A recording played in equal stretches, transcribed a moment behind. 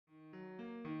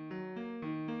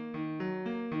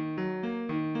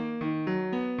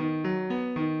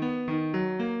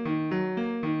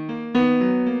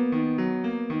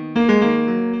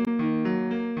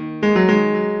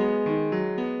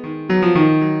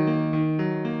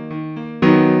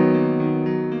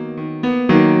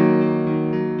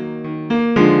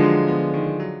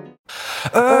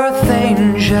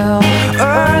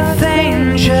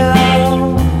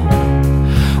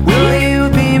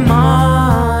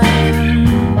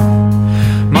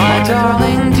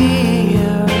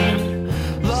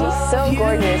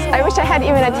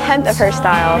had even a tenth of her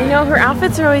style. I know, her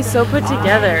outfits are always so put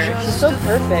together. She's so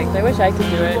perfect. I wish I could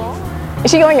do it.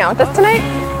 Is she going out with us tonight?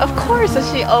 Of course,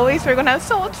 as she always. We're gonna have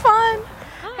so much fun.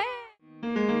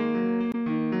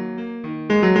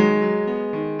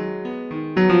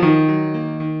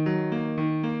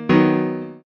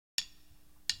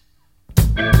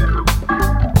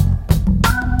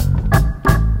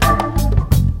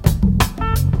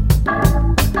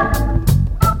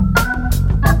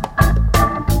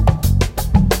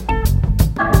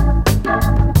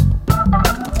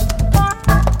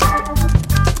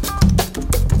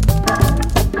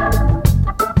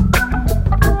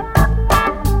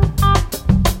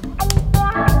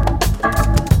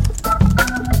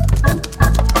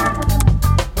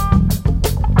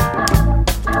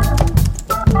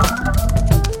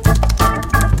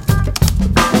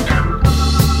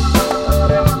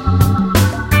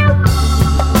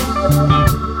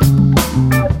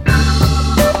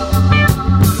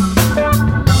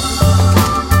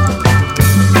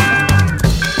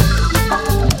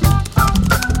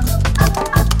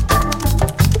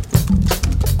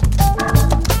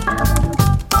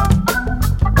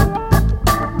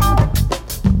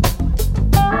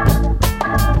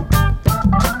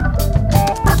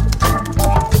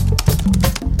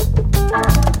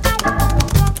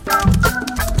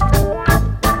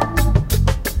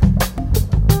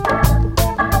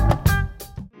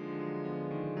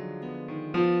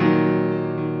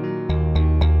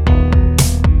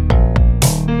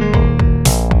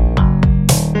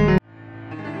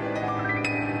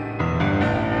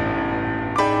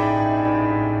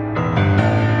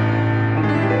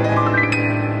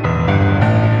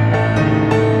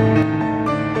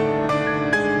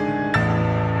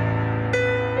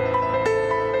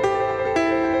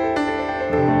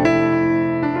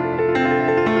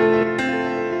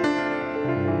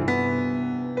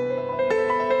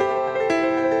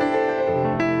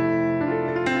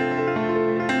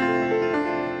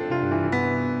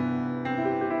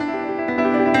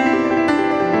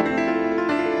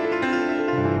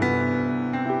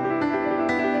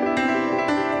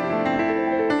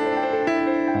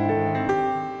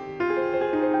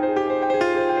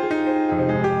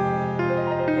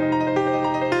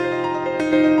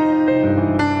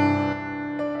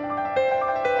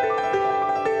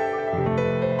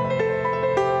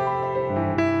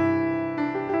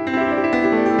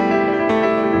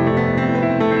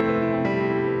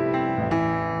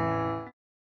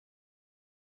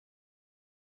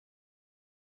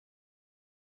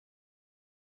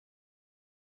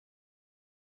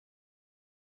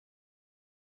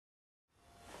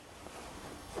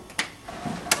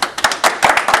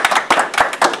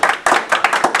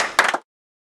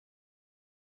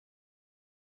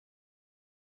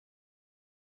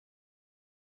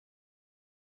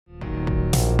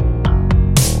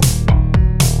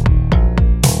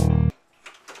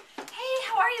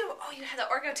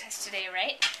 Test today,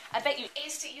 right? I bet you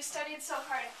aced it. You studied so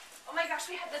hard. Oh my gosh,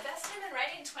 we had the best time in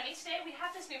writing 20 today. We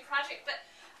have this new project, but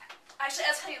actually,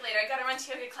 I'll tell you later. I gotta run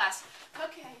to yoga class.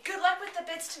 Okay. Good luck with the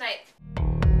bits tonight.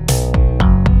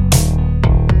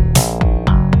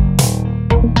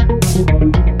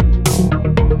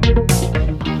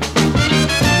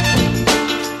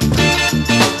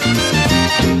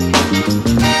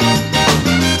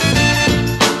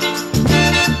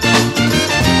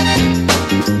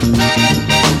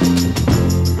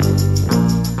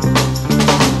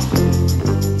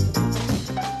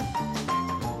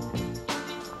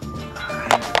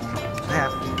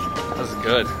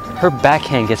 Good. Her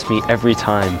backhand gets me every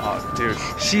time. Oh, dude,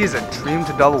 she is a dream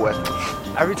to double with.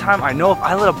 Every time I know if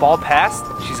I let a ball pass,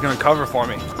 she's gonna cover for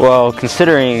me. Well,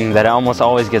 considering that it almost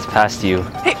always gets past you.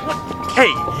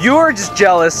 Hey, you're just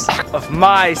jealous of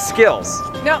my skills.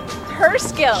 No, her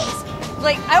skills.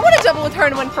 Like, I want to double with her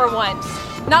and win for once.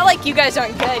 Not like you guys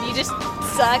aren't good. You just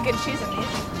suck and she's amazing.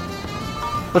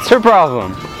 What's her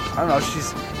problem? I don't know,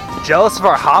 she's jealous of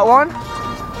our hot one?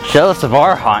 Jealous of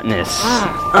our hotness.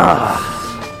 Ugh.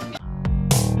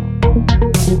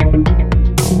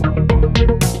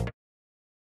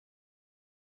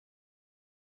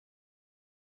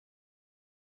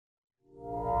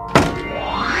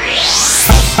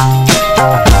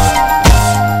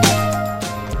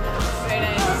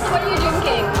 What are you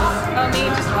drinking? Oh, me,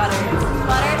 just water.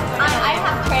 Water? I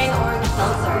have Tang orange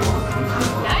seltzer.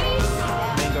 Nice.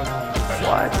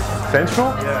 What? Central?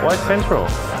 Yeah. Why Central?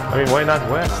 I mean, why not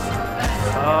West?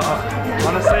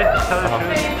 Honestly, to tell the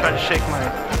truth, try to shake my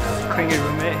clingy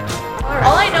roommate.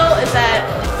 All I know is that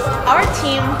our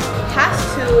team has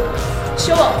to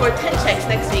show up for 10 checks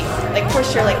next week. Like, for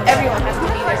sure, like, everyone has to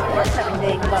be there for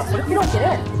everything. But what if we don't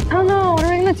get in? I don't know. What are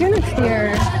we gonna do next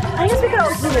year? I guess we could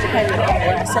always do it depending on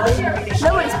what. So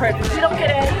nobody's perfect. If we don't get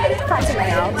in, find something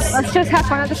else. Let's just have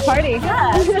fun at this party.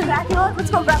 Yeah, exactly.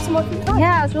 Let's go grab some more food.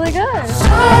 Yeah, it's really good.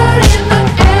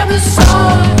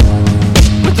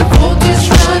 With the voltage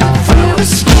running through her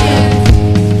skin,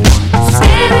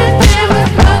 standing there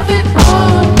with nothing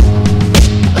on.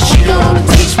 She gonna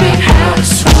teach me how to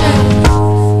swim.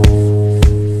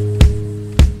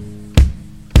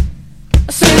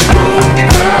 I said, ooh,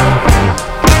 girl,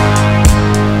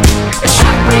 it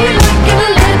shock me like an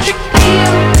electric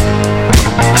eel.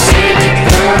 Baby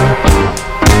girl,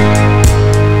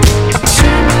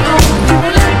 turn me on through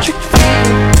electric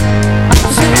field. I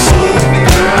said, ooh,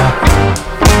 girl,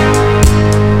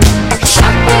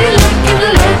 shock me like an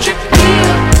electric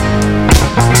eel.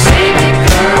 Baby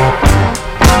girl,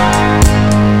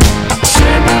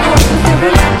 turn me on through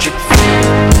electric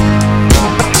field.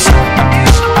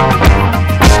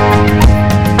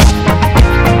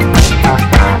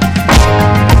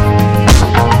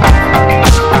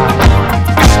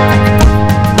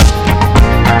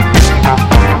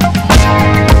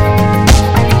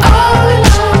 All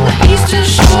along the eastern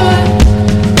shore,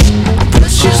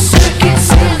 put your circuits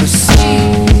in the sea.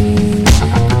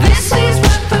 This is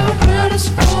what the world is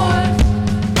for,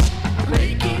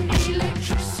 making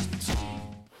electricity.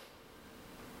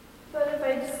 But if I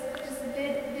just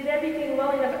did everything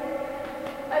well enough,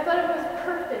 I thought it was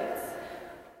perfect.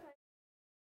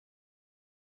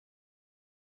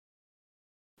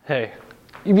 Hey,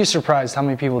 you'd be surprised how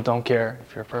many people don't care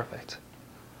if you're perfect.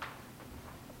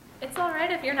 It's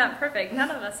alright if you're not perfect. None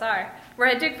of us are. We're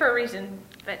at Duke for a reason,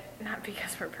 but not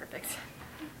because we're perfect.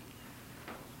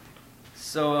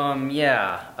 So,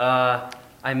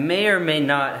 I may or may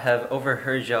not have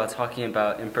overheard y'all talking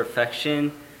about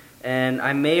imperfection, and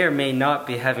I may or may not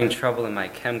be having trouble in my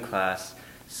chem class.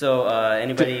 So,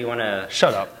 anybody want to...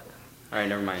 Shut up. Alright,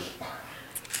 never mind.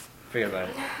 Forget about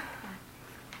it.